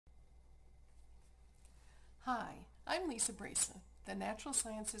Hi, I'm Lisa Brayson, the Natural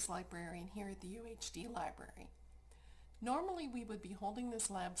Sciences Librarian here at the UHD Library. Normally we would be holding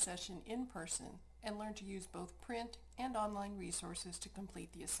this lab session in person and learn to use both print and online resources to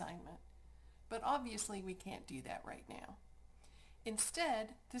complete the assignment. But obviously we can't do that right now. Instead,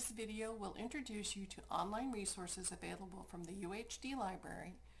 this video will introduce you to online resources available from the UHD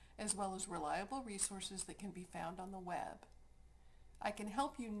Library, as well as reliable resources that can be found on the web. I can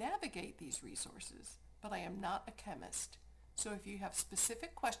help you navigate these resources, but I am not a chemist, so if you have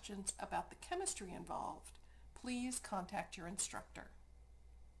specific questions about the chemistry involved, please contact your instructor.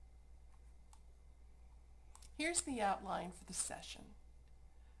 Here's the outline for the session.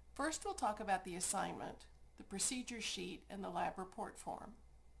 First, we'll talk about the assignment, the procedure sheet, and the lab report form.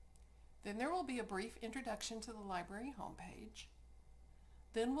 Then there will be a brief introduction to the library homepage.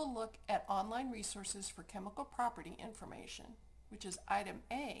 Then we'll look at online resources for chemical property information, which is item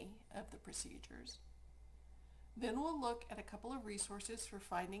A of the procedures. Then we'll look at a couple of resources for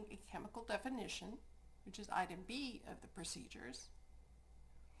finding a chemical definition, which is item B of the procedures.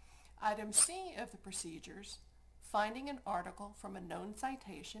 Item C of the procedures, finding an article from a known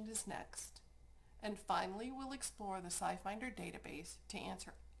citation, is next. And finally, we'll explore the SciFinder database to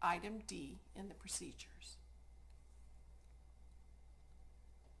answer item D in the procedures.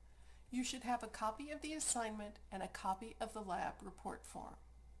 You should have a copy of the assignment and a copy of the lab report form.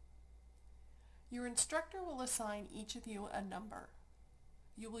 Your instructor will assign each of you a number.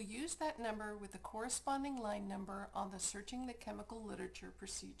 You will use that number with the corresponding line number on the Searching the Chemical Literature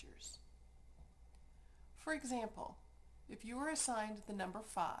procedures. For example, if you are assigned the number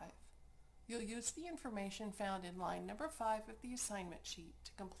 5, you'll use the information found in line number 5 of the assignment sheet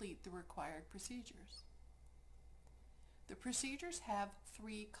to complete the required procedures. The procedures have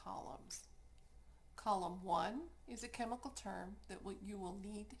 3 columns. Column 1 is a chemical term that you will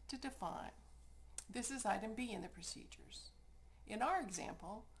need to define. This is item B in the procedures. In our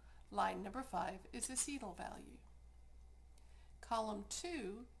example, line number 5 is acetyl value. Column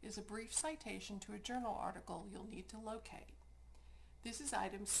 2 is a brief citation to a journal article you'll need to locate. This is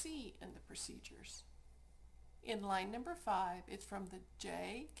item C in the procedures. In line number 5, it's from the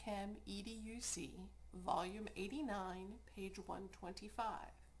CHEM EDUC, volume 89, page 125.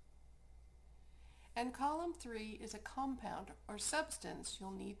 And column 3 is a compound or substance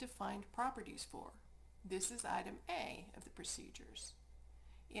you'll need to find properties for. This is item A of the procedures.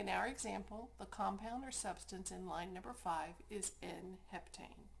 In our example, the compound or substance in line number 5 is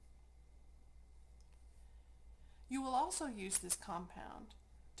N-heptane. You will also use this compound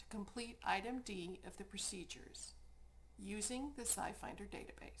to complete item D of the procedures using the SciFinder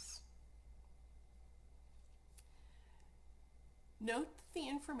database. Note that the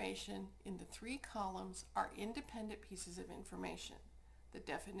information in the 3 columns are independent pieces of information. The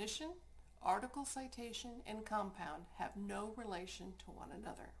definition, article citation, and compound have no relation to one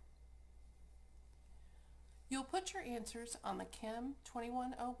another. You'll put your answers on the Chem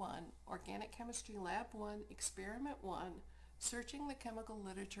 2101 Organic Chemistry Lab 1 Experiment 1 Searching the Chemical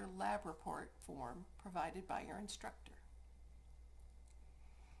Literature Lab Report form provided by your instructor.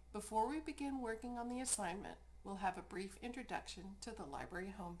 Before we begin working on the assignment, we'll have a brief introduction to the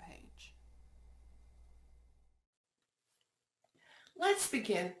library homepage. Let's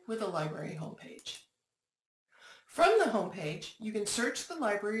begin with the library homepage. From the homepage, you can search the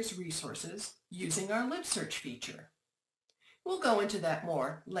library's resources using our Lib Search feature. We'll go into that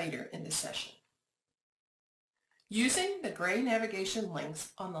more later in the session. Using the gray navigation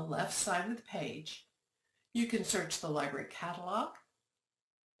links on the left side of the page, you can search the library catalog,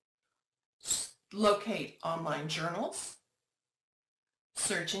 locate online journals,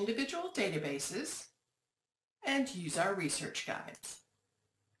 search individual databases, and use our research guides.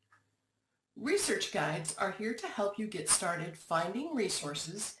 Research guides are here to help you get started finding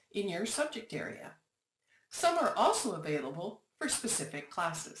resources in your subject area. Some are also available for specific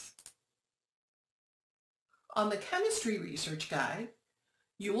classes. On the Chemistry Research Guide,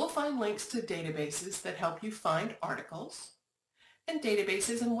 you will find links to databases that help you find articles, and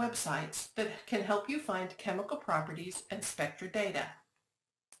databases and websites that can help you find chemical properties and spectra data.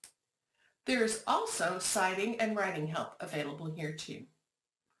 There is also citing and writing help available here too.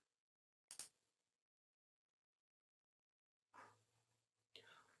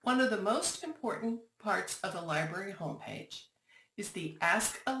 One of the most important parts of the library homepage is the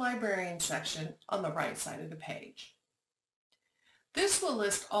Ask-A-Librarian section on the right side of the page. This will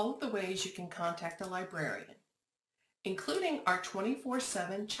list all of the ways you can contact a librarian, including our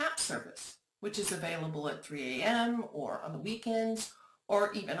 24/7 chat service, which is available at 3 a.m. or on the weekends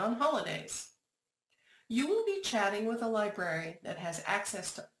or even on holidays. You will be chatting with a librarian that has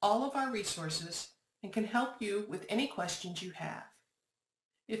access to all of our resources and can help you with any questions you have.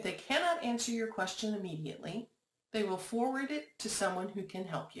 If they cannot answer your question immediately, they will forward it to someone who can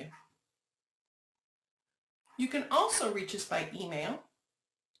help you. You can also reach us by email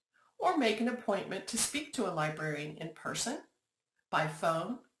or make an appointment to speak to a librarian in person, by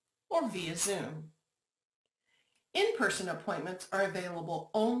phone, or via Zoom. In-person appointments are available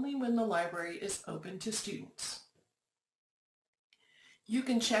only when the library is open to students. You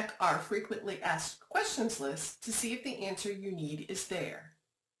can check our frequently asked questions list to see if the answer you need is there.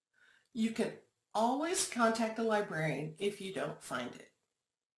 You can always contact the librarian if you don't find it.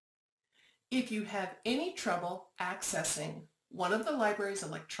 If you have any trouble accessing one of the library's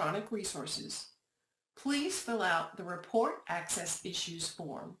electronic resources, please fill out the Report Access Issues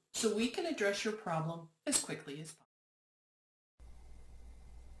form so we can address your problem as quickly as possible.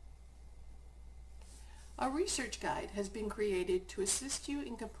 A research guide has been created to assist you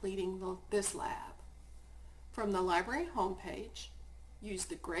in completing this lab. From the library homepage, use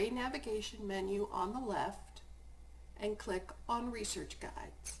the gray navigation menu on the left and click on Research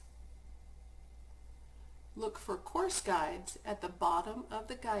Guides. Look for course guides at the bottom of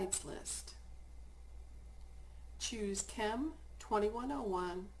the guides list. Choose CHEM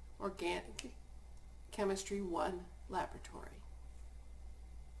 2101 Organic Chemistry 1 Laboratory.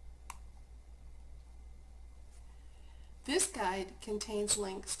 This guide contains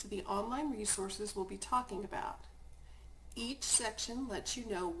links to the online resources we'll be talking about. Each section lets you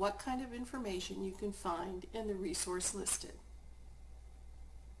know what kind of information you can find in the resource listed.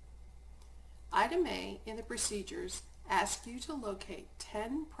 Item A in the procedures asks you to locate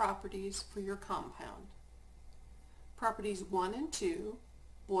 10 properties for your compound. Properties 1 and 2,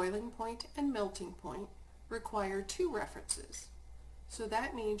 boiling point and melting point, require 2 references. So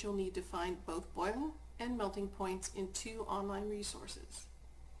that means you'll need to find both boiling and melting points in 2 online resources.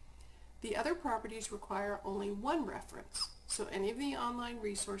 The other properties require only 1 reference, so any of the online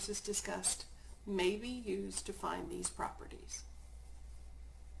resources discussed may be used to find these properties.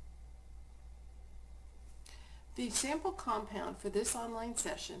 The sample compound for this online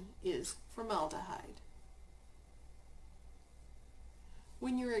session is formaldehyde.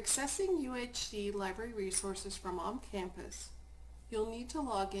 When you're accessing UHD library resources from on campus, you'll need to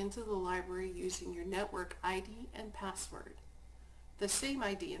log into the library using your network ID and password, the same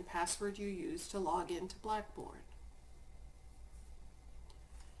ID and password you use to log into Blackboard.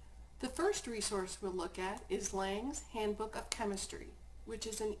 The first resource we'll look at is Lang's Handbook of Chemistry, which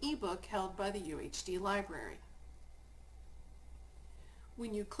is an ebook held by the UHD library.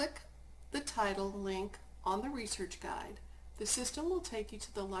 When you click the title link on the research guide, the system will take you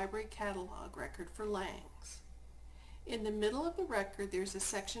to the library catalog record for Lang's. In the middle of the record, there's a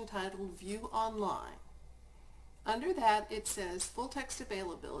section titled View Online. Under that, it says Full Text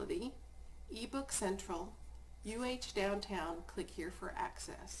Availability, eBook Central, UH Downtown, click here for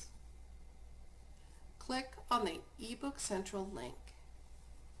access. Click on the eBook Central link.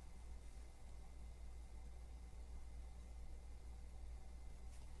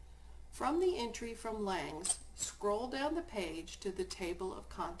 From the entry from Lang's, scroll down the page to the table of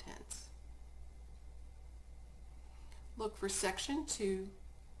contents. Look for Section 2,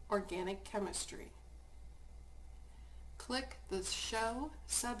 Organic Chemistry. Click the Show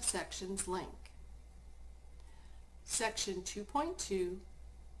Subsections link. Section 2.2,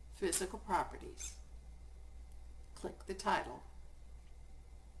 Physical Properties. Click the title.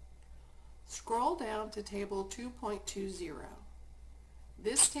 Scroll down to Table 2.20.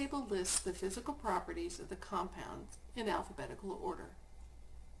 This table lists the physical properties of the compounds in alphabetical order.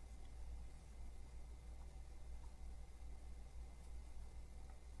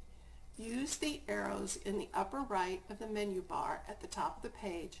 Use the arrows in the upper right of the menu bar at the top of the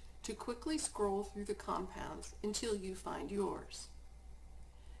page to quickly scroll through the compounds until you find yours.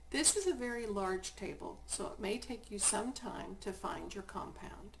 This is a very large table, so it may take you some time to find your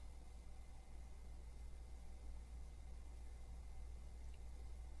compound.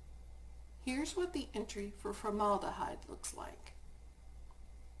 Here's what the entry for formaldehyde looks like.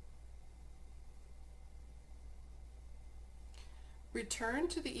 Return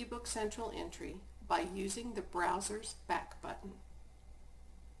to the eBook Central entry by using the browser's back button.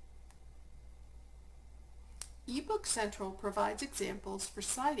 eBook Central provides examples for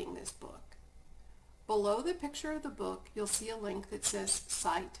citing this book. Below the picture of the book, you'll see a link that says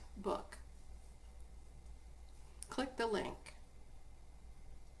Cite Book. Click the link.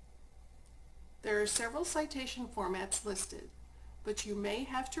 There are several citation formats listed, but you may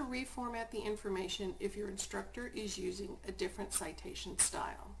have to reformat the information if your instructor is using a different citation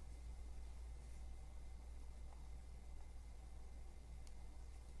style.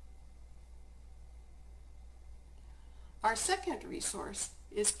 Our second resource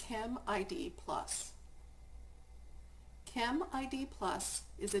is CHEM ID Plus. CHEM ID Plus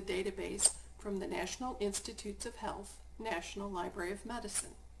is a database from the National Institutes of Health, National Library of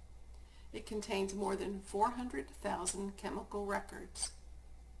Medicine. It contains more than 400,000 chemical records.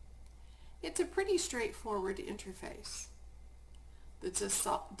 It's a pretty straightforward interface. The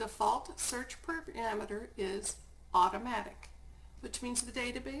default search parameter is automatic, which means the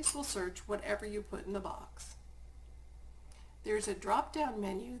database will search whatever you put in the box. There's a drop-down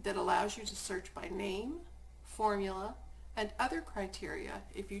menu that allows you to search by name, formula, and other criteria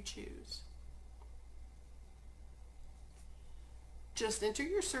if you choose. Just enter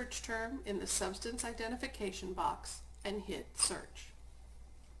your search term in the substance identification box and hit search.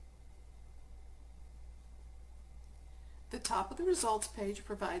 The top of the results page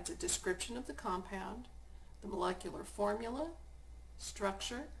provides a description of the compound, the molecular formula,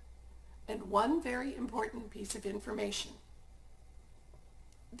 structure, and one very important piece of information: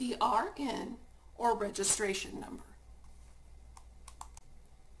 the RN, or registration number.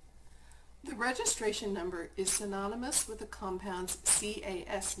 The registration number is synonymous with the compound's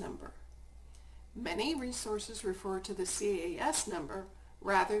CAS number. Many resources refer to the CAS number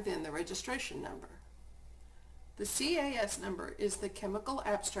rather than the registration number. The CAS number is the Chemical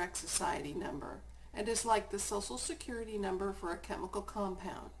Abstract Society number and is like the Social Security number for a chemical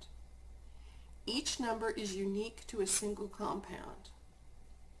compound. Each number is unique to a single compound.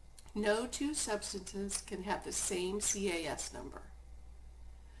 No two substances can have the same CAS number.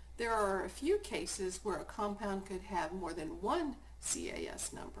 There are a few cases where a compound could have more than one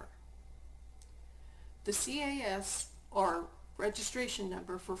CAS number. The CAS, or registration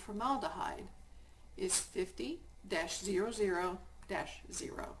number, for formaldehyde is 50-00-0.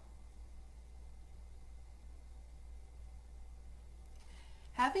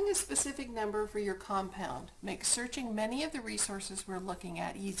 Having a specific number for your compound makes searching many of the resources we're looking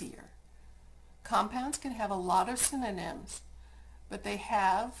at easier. Compounds can have a lot of synonyms, but they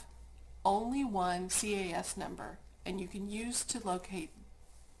have only one CAS number, and you can use to locate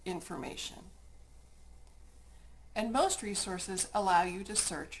information. And most resources allow you to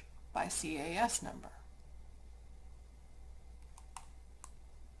search by CAS number.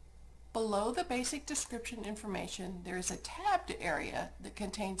 Below the basic description information, there is a tabbed area that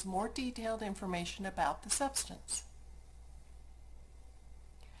contains more detailed information about the substance.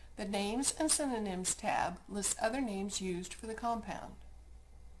 The Names and Synonyms tab lists other names used for the compound.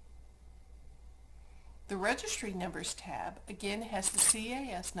 The Registry Numbers tab again has the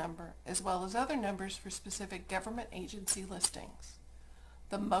CAS number as well as other numbers for specific government agency listings.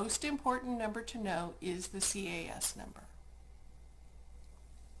 The most important number to know is the CAS number.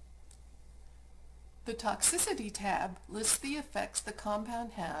 The Toxicity tab lists the effects the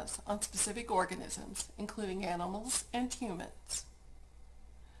compound has on specific organisms, including animals and humans.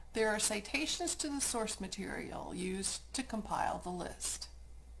 There are citations to the source material used to compile the list.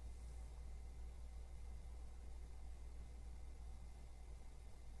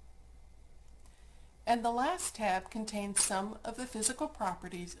 And the last tab contains some of the physical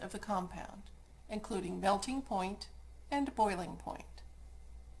properties of the compound, including melting point and boiling point.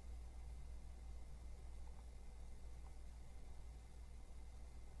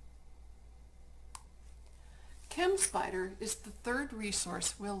 ChemSpider is the third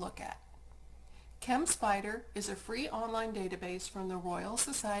resource we'll look at. ChemSpider is a free online database from the Royal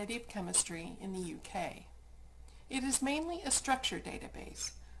Society of Chemistry in the UK. It is mainly a structure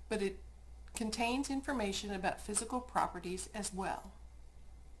database, but it contains information about physical properties as well.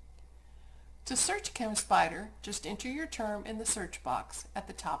 To search ChemSpider, just enter your term in the search box at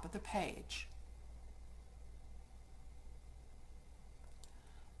the top of the page.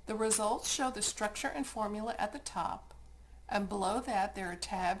 The results show the structure and formula at the top, and below that there are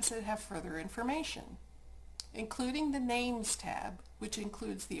tabs that have further information, including the Names tab, which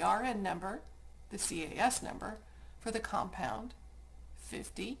includes the RN number, the CAS number, for the compound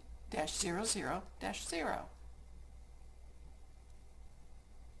 50-00-0.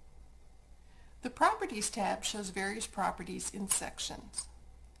 The Properties tab shows various properties in sections.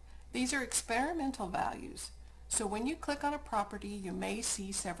 These are experimental values, so when you click on a property you may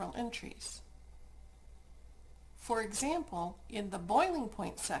see several entries. For example, in the boiling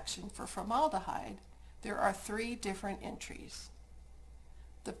point section for formaldehyde, there are 3 different entries.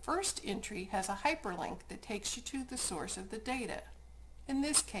 The first entry has a hyperlink that takes you to the source of the data. In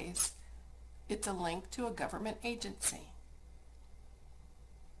this case, it's a link to a government agency.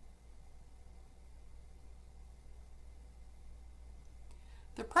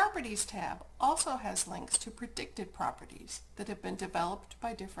 The Properties tab also has links to predicted properties that have been developed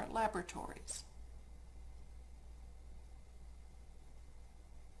by different laboratories.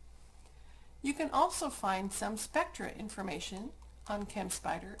 You can also find some spectra information on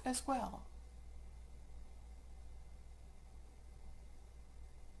ChemSpider as well.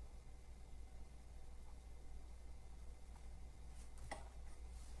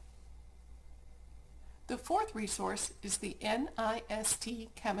 The fourth resource is the NIST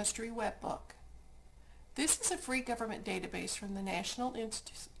Chemistry Webbook. This is a free government database from the National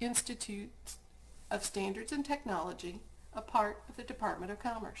Institute of Standards and Technology, a part of the Department of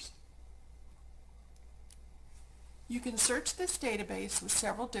Commerce. You can search this database with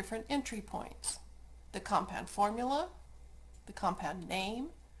several different entry points: the compound formula, the compound name,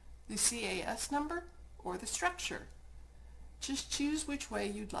 the CAS number, or the structure. Just choose which way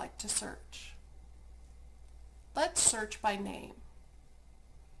you'd like to search. Let's search by name.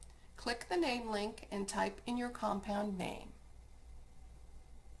 Click the name link and type in your compound name.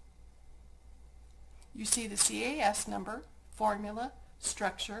 You see the CAS number, formula,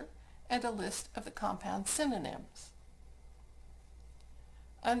 structure, and a list of the compound synonyms.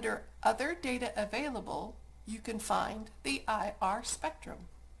 Under Other Data Available, you can find the IR spectrum.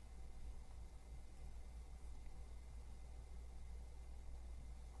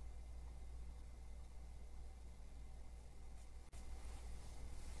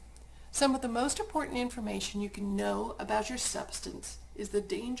 Some of the most important information you can know about your substance is the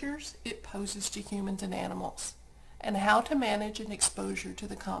dangers it poses to humans and animals, and how to manage an exposure to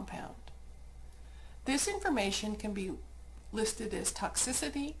the compound. This information can be listed as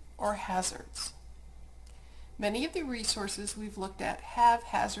toxicity or hazards. Many of the resources we've looked at have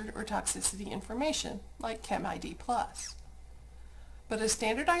hazard or toxicity information, like ChemID+. But a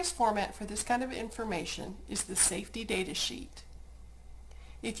standardized format for this kind of information is the safety data sheet.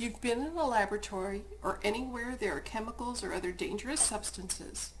 If you've been in a laboratory or anywhere there are chemicals or other dangerous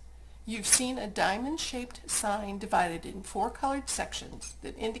substances, you've seen a diamond-shaped sign divided in 4 colored sections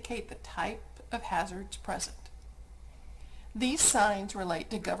that indicate the type of hazards present. These signs relate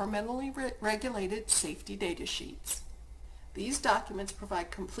to governmentally regulated safety data sheets. These documents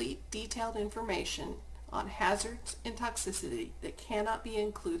provide complete, detailed information on hazards and toxicity that cannot be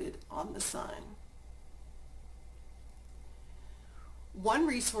included on the sign. One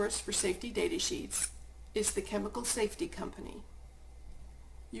resource for safety data sheets is the Chemical Safety Company.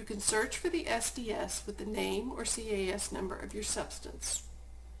 You can search for the SDS with the name or CAS number of your substance.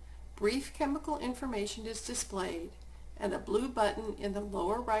 Brief chemical information is displayed, and a blue button in the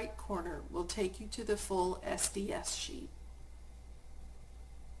lower right corner will take you to the full SDS sheet.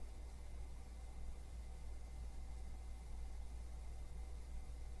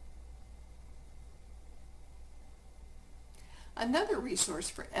 Another resource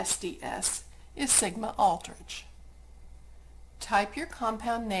for SDS is Sigma Aldrich. Type your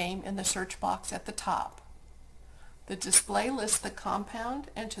compound name in the search box at the top. The display lists the compound,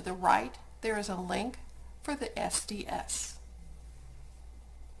 and to the right there is a link for the SDS.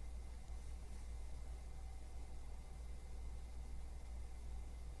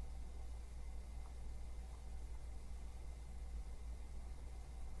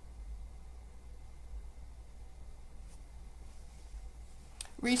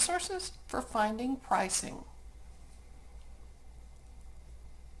 Resources for finding pricing.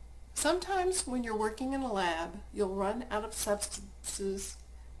 Sometimes when you're working in a lab, you'll run out of substances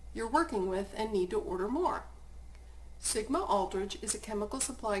you're working with and need to order more. Sigma Aldrich is a chemical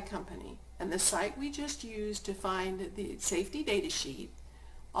supply company, and the site we just used to find the safety data sheet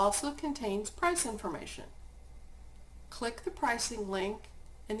also contains price information. Click the pricing link,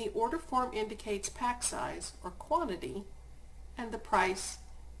 and the order form indicates pack size or quantity and the price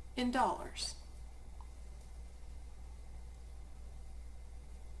in dollars.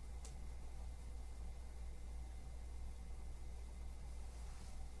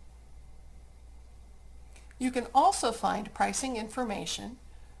 You can also find pricing information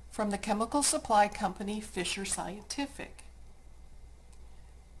from the chemical supply company Fisher Scientific.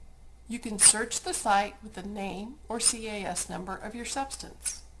 You can search the site with the name or CAS number of your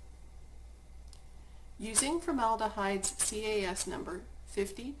substance. Using formaldehyde's CAS number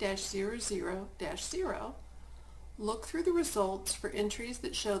 50-00-0, look through the results for entries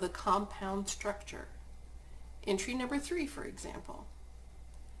that show the compound structure. Entry number 3, for example.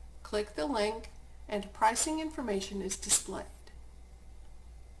 Click the link and pricing information is displayed.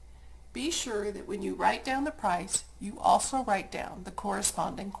 Be sure that when you write down the price, you also write down the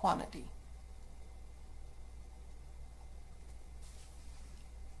corresponding quantity.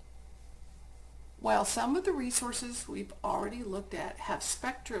 While some of the resources we've already looked at have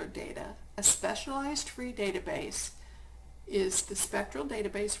spectral data, a specialized free database is the Spectral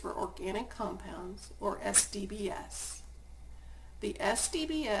Database for Organic Compounds, or SDBS. The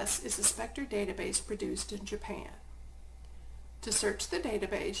SDBS is a Spectre database produced in Japan. To search the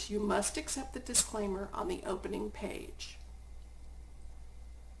database, you must accept the disclaimer on the opening page.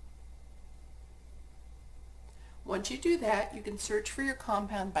 Once you do that, you can search for your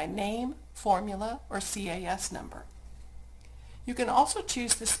compound by name, formula, or CAS number. You can also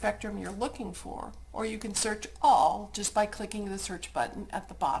choose the spectrum you're looking for, or you can search all just by clicking the search button at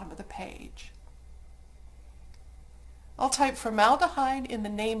the bottom of the page. I'll type formaldehyde in the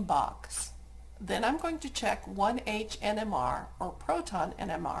name box. Then I'm going to check 1H NMR or proton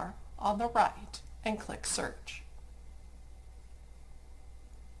NMR on the right and click search.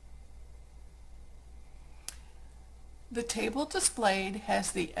 The table displayed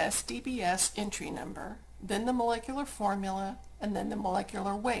has the SDBS entry number, then the molecular formula, and then the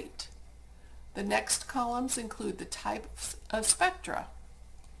molecular weight. The next columns include the types of spectra.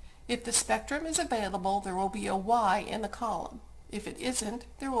 If the spectrum is available, there will be a Y in the column. If it isn't,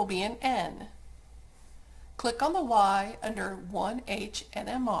 there will be an N. Click on the Y under 1H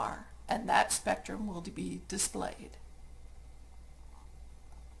NMR, and that spectrum will be displayed.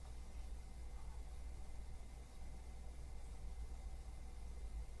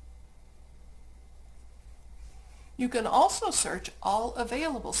 You can also search all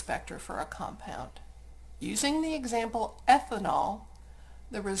available spectra for a compound. Using the example ethanol,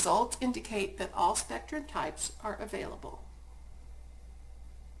 the results indicate that all spectrum types are available.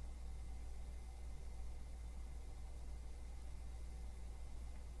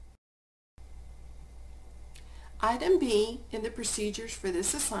 Item B in the procedures for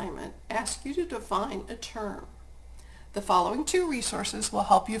this assignment asks you to define a term. The following two resources will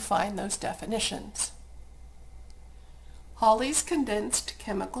help you find those definitions. Hawley's Condensed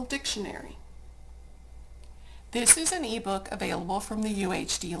Chemical Dictionary. This is an ebook available from the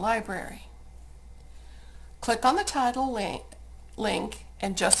UHD library. Click on the title link,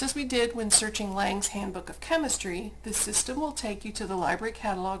 and just as we did when searching Lang's Handbook of Chemistry, the system will take you to the library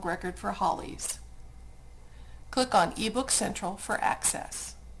catalog record for Hawley's. Click on eBook Central for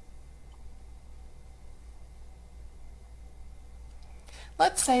access.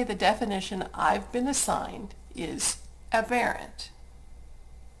 Let's say the definition I've been assigned is aberrant.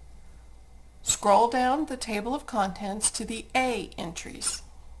 Scroll down the table of contents to the A entries.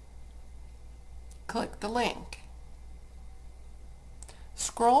 Click the link.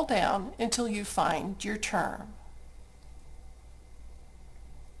 Scroll down until you find your term.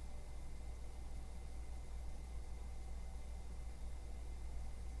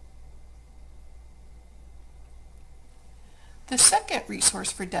 The second resource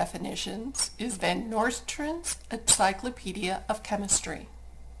for definitions is Van Nostrand's Encyclopedia of Chemistry,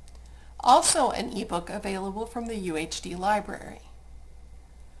 also an ebook available from the UHD library.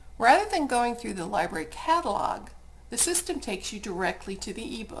 Rather than going through the library catalog, the system takes you directly to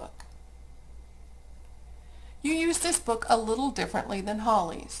the ebook. You use this book a little differently than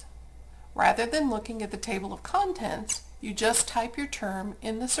Hawley's. Rather than looking at the table of contents, you just type your term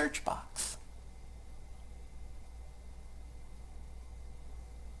in the search box.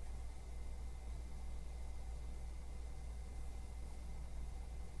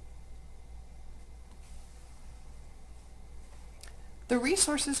 The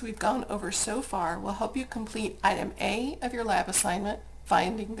resources we've gone over so far will help you complete Item A of your lab assignment,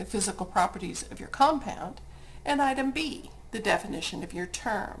 finding the physical properties of your compound, and Item B, the definition of your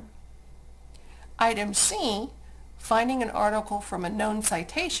term. Item C, finding an article from a known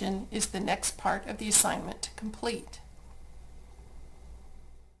citation, is the next part of the assignment to complete.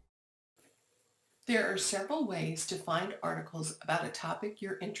 There are several ways to find articles about a topic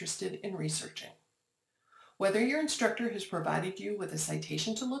you're interested in researching. Whether your instructor has provided you with a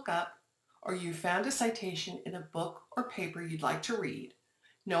citation to look up, or you found a citation in a book or paper you'd like to read,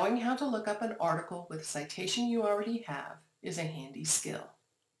 knowing how to look up an article with a citation you already have is a handy skill.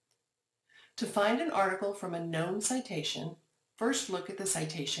 To find an article from a known citation, first look at the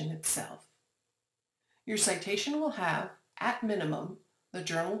citation itself. Your citation will have, at minimum, the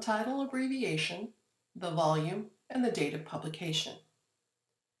journal title abbreviation, the volume, and the date of publication.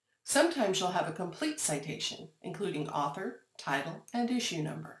 Sometimes you'll have a complete citation, including author, title, and issue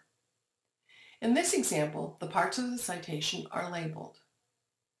number. In this example, the parts of the citation are labeled.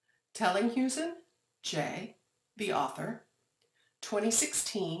 Tellinghusen, J., the author,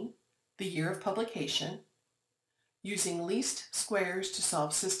 2016, the year of publication, using least squares to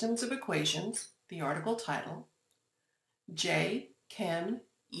solve systems of equations, the article title, J. Chem,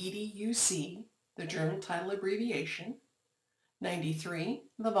 EDUC, the journal title abbreviation, 93,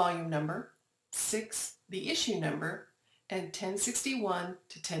 the volume number, 6, the issue number, and 1061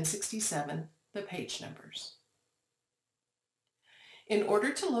 to 1067, the page numbers. In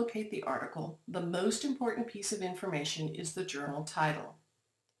order to locate the article, the most important piece of information is the journal title.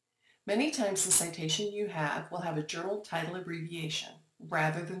 Many times the citation you have will have a journal title abbreviation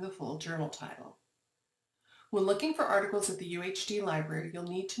rather than the full journal title. When looking for articles at the UHD library, you'll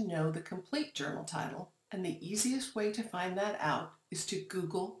need to know the complete journal title, and the easiest way to find that out is to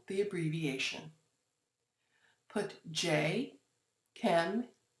Google the abbreviation. Put CHEM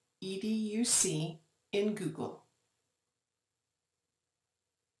EDUC in Google.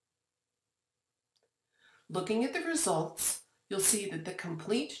 Looking at the results, you'll see that the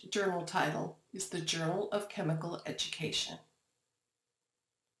complete journal title is the Journal of Chemical Education.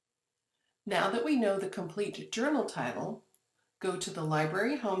 Now that we know the complete journal title, go to the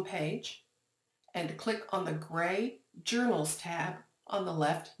library homepage and click on the gray Journals tab on the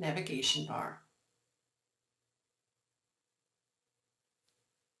left navigation bar.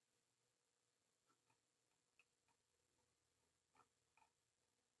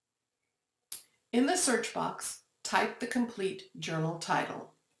 In the search box, type the complete journal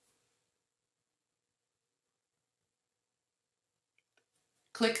title.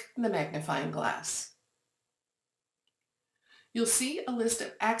 Click the magnifying glass. You'll see a list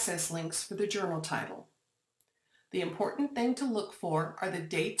of access links for the journal title. The important thing to look for are the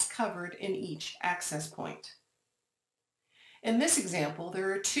dates covered in each access point. In this example, there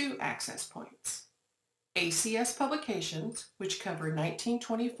are 2 access points: ACS Publications, which cover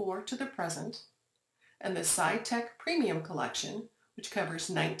 1924 to the present, and the SciTech Premium Collection, which covers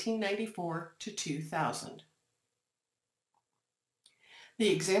 1994 to 2000.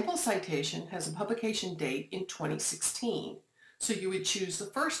 The example citation has a publication date in 2016, so you would choose the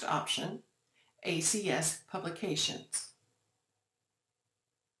first option, ACS Publications.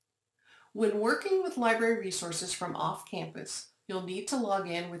 When working with library resources from off-campus, you'll need to log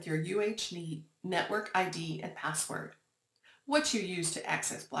in with your UHD network ID and password, what you use to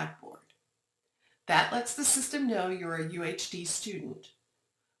access Blackboard. That lets the system know you're a UHD student.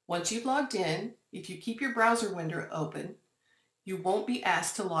 Once you've logged in, if you keep your browser window open, you won't be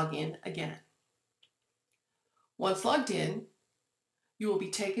asked to log in again. Once logged in, you will be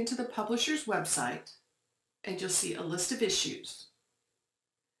taken to the publisher's website and you'll see a list of issues.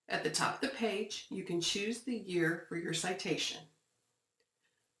 At the top of the page, you can choose the year for your citation.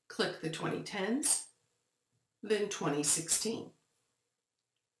 Click the 2010s, then 2016.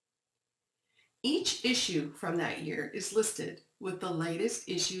 Each issue from that year is listed with the latest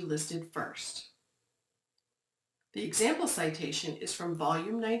issue listed first. The example citation is from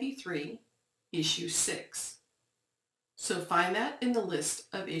Volume 93, Issue 6. So find that in the list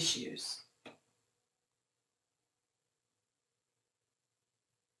of issues.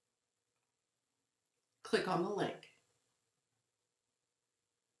 Click on the link.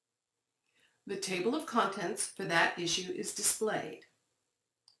 The table of contents for that issue is displayed.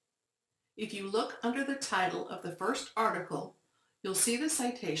 If you look under the title of the first article, you'll see the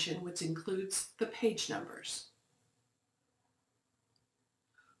citation, which includes the page numbers.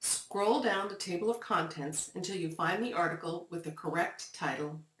 Scroll down the table of contents until you find the article with the correct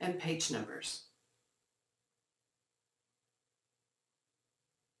title and page numbers.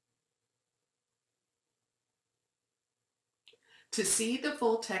 To see the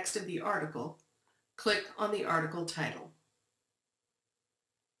full text of the article, click on the article title.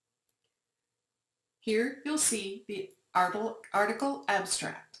 Here you'll see the article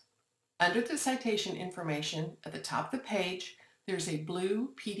abstract. Under the citation information at the top of the page, there's a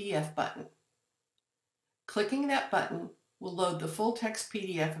blue PDF button. Clicking that button will load the full text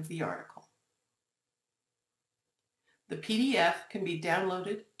PDF of the article. The PDF can be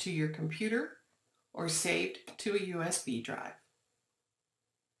downloaded to your computer or saved to a USB drive.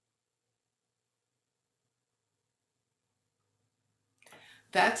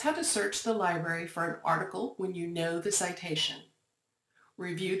 That's how to search the library for an article when you know the citation.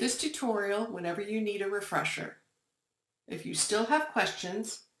 Review this tutorial whenever you need a refresher. If you still have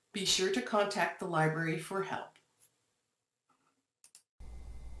questions, be sure to contact the library for help.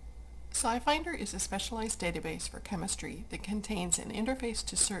 SciFinder is a specialized database for chemistry that contains an interface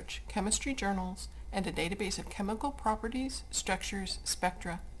to search chemistry journals and a database of chemical properties, structures,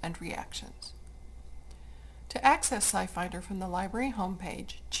 spectra, and reactions. To access SciFinder from the library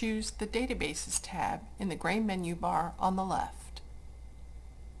homepage, choose the Databases tab in the gray menu bar on the left.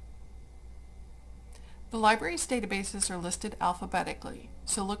 The library's databases are listed alphabetically,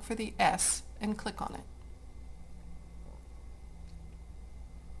 so look for the S and click on it.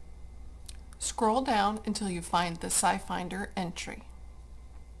 Scroll down until you find the SciFinder entry.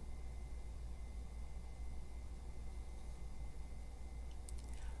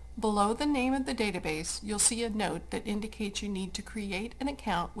 Below the name of the database, you'll see a note that indicates you need to create an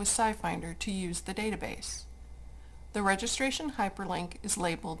account with SciFinder to use the database. The registration hyperlink is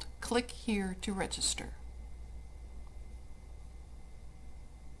labeled "Click here to register."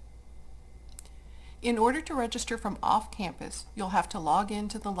 In order to register from off-campus, you'll have to log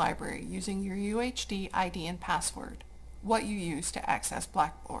into the library using your UHD ID and password, what you use to access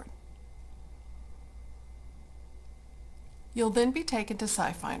Blackboard. You'll then be taken to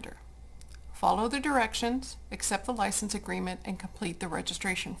SciFinder. Follow the directions, accept the license agreement, and complete the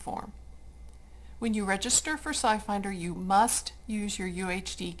registration form. When you register for SciFinder, you must use your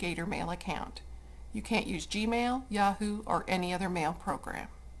UHD Gator Mail account. You can't use Gmail, Yahoo, or any other mail program.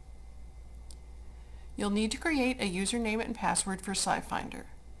 You'll need to create a username and password for SciFinder.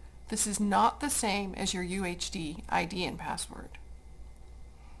 This is not the same as your UHD ID and password.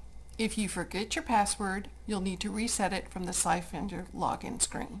 If you forget your password, you'll need to reset it from the SciFinder login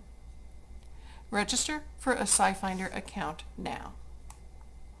screen. Register for a SciFinder account now.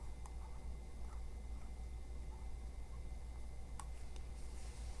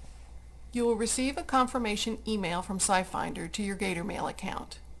 You will receive a confirmation email from SciFinder to your Gator Mail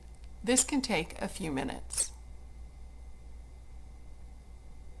account. This can take a few minutes.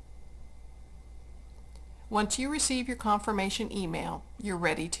 Once you receive your confirmation email, you're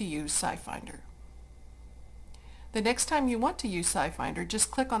ready to use SciFinder. The next time you want to use SciFinder,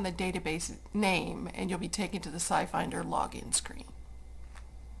 just click on the database name and you'll be taken to the SciFinder login screen.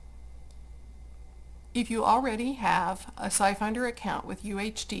 If you already have a SciFinder account with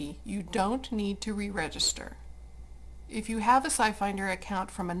UHD, you don't need to re-register. If you have a SciFinder account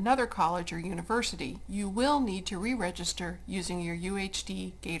from another college or university, you will need to re-register using your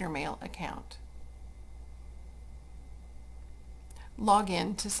UHD Gator Mail account. Log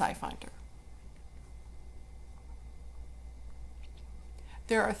in to SciFinder.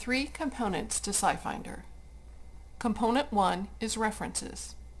 There are 3 components to SciFinder. Component 1 is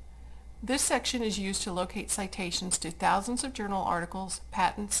References. This section is used to locate citations to thousands of journal articles,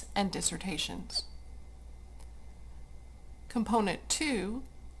 patents, and dissertations. Component 2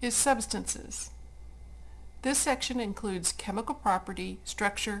 is Substances. This section includes chemical property,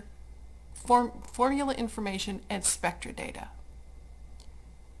 structure, formula information, and spectra data.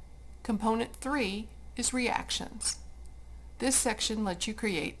 Component 3 is Reactions. This section lets you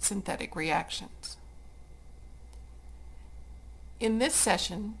create synthetic reactions. In this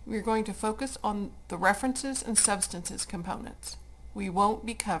session, we're going to focus on the References and Substances components. We won't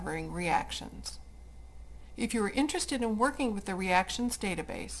be covering reactions. If you are interested in working with the Reactions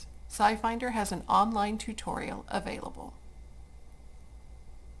database, SciFinder has an online tutorial available.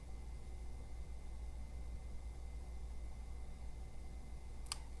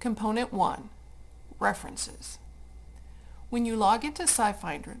 Component 1, References. When you log into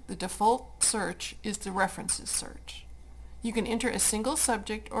SciFinder, the default search is the References search. You can enter a single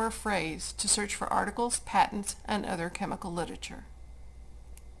subject or a phrase to search for articles, patents, and other chemical literature.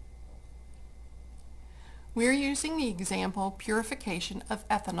 We're using the example purification of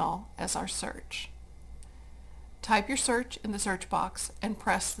ethanol as our search. Type your search in the search box and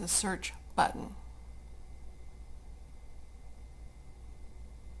press the search button.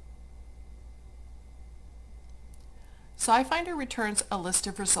 SciFinder returns a list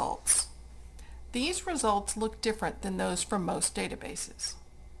of results. These results look different than those from most databases.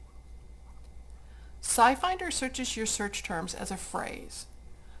 SciFinder searches your search terms as a phrase.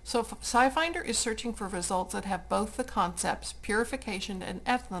 So SciFinder is searching for results that have both the concepts purification and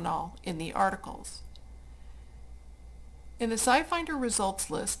ethanol in the articles. In the SciFinder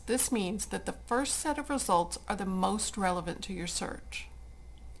results list, this means that the first set of results are the most relevant to your search.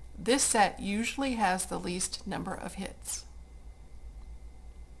 This set usually has the least number of hits.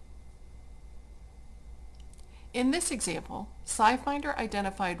 In this example, SciFinder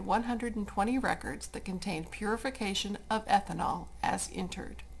identified 120 records that contained purification of ethanol as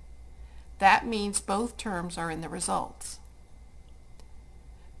entered. That means both terms are in the results.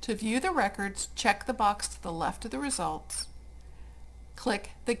 To view the records, check the box to the left of the results.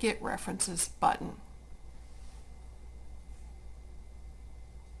 Click the Get References button.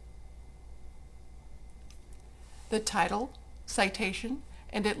 The title, citation,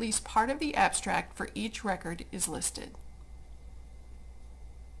 and at least part of the abstract for each record is listed.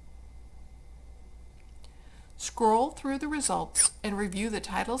 Scroll through the results and review the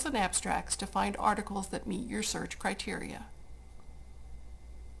titles and abstracts to find articles that meet your search criteria.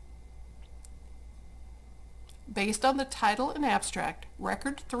 Based on the title and abstract,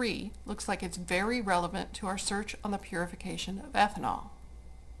 Record 3 looks like it's very relevant to our search on the purification of ethanol.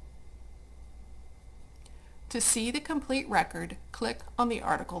 To see the complete record, click on the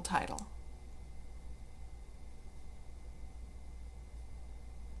article title.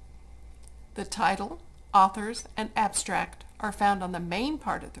 The title, authors, and abstract are found on the main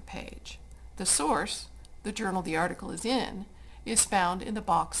part of the page. The source, the journal the article is in, is found in the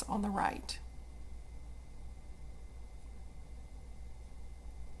box on the right.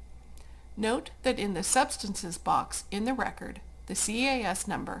 Note that in the Substances box in the record, the CAS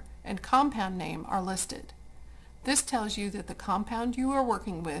number and compound name are listed. This tells you that the compound you are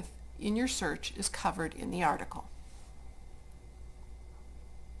working with in your search is covered in the article.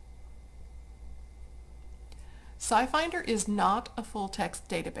 SciFinder is not a full-text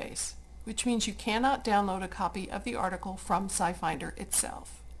database, which means you cannot download a copy of the article from SciFinder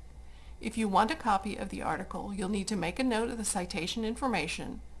itself. If you want a copy of the article, you'll need to make a note of the citation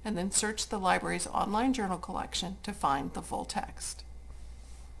information and then search the library's online journal collection to find the full text.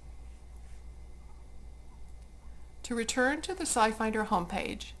 To return to the SciFinder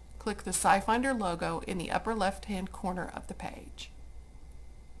homepage, click the SciFinder logo in the upper left-hand corner of the page.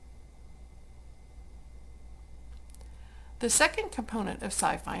 The second component of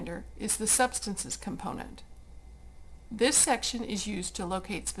SciFinder is the Substances component. This section is used to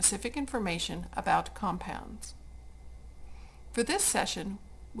locate specific information about compounds. For this session,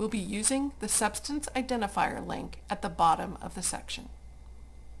 we'll be using the Substance Identifier link at the bottom of the section.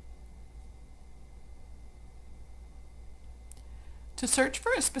 To search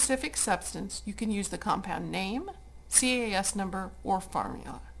for a specific substance, you can use the compound name, CAS number, or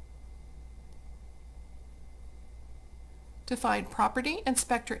formula. To find property and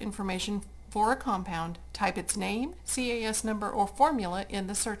spectra information for a compound, type its name, CAS number, or formula in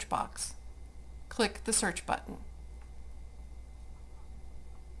the search box. Click the search button.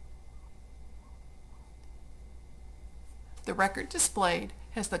 The record displayed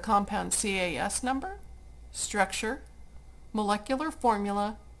has the compound CAS number, structure, molecular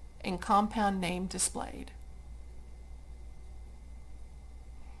formula, and compound name displayed.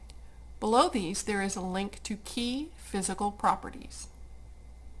 Below these, there is a link to key physical properties.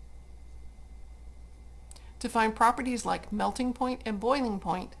 To find properties like melting point and boiling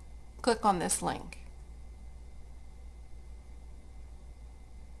point, click on this link.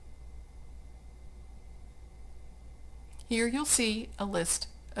 Here you'll see a list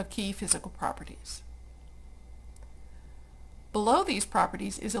of key physical properties. Below these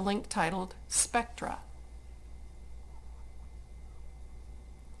properties is a link titled Spectra.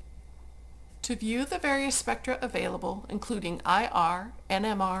 To view the various spectra available, including IR,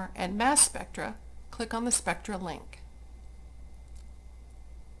 NMR, and mass spectra, click on the Spectra link.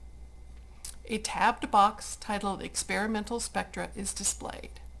 A tabbed box titled Experimental Spectra is displayed.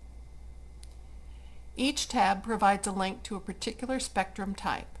 Each tab provides a link to a particular spectrum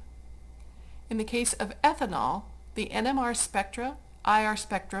type. In the case of ethanol, the NMR spectra, IR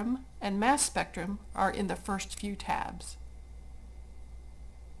spectrum, and mass spectrum are in the first few tabs.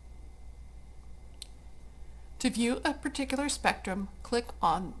 To view a particular spectrum, click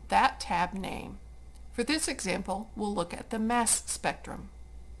on that tab name. For this example, we'll look at the mass spectrum.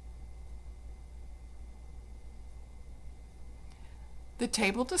 The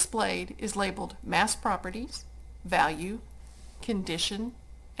table displayed is labeled Mass Properties, Value, Condition,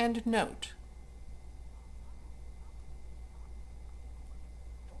 and Note.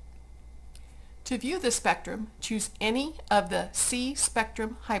 To view the spectrum, choose any of the See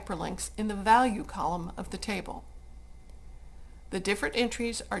Spectrum hyperlinks in the Value column of the table. The different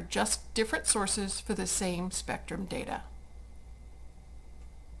entries are just different sources for the same spectrum data.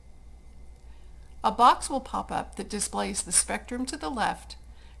 A box will pop up that displays the spectrum to the left,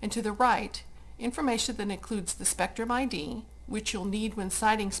 and to the right, information that includes the spectrum ID, which you'll need when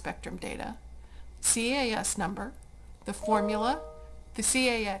citing spectrum data, CAS number, the formula, the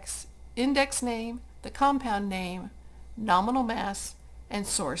CAX index name, the compound name, nominal mass, and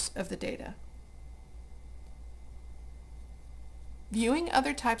source of the data. Viewing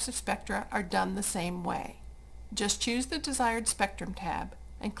other types of spectra are done the same way. Just choose the desired spectrum tab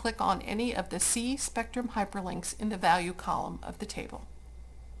and click on any of the See Spectrum hyperlinks in the Value column of the table.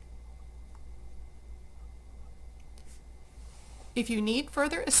 If you need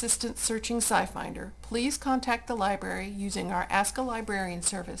further assistance searching SciFinder, please contact the library using our Ask-A-Librarian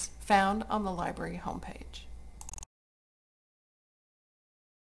service found on the library homepage.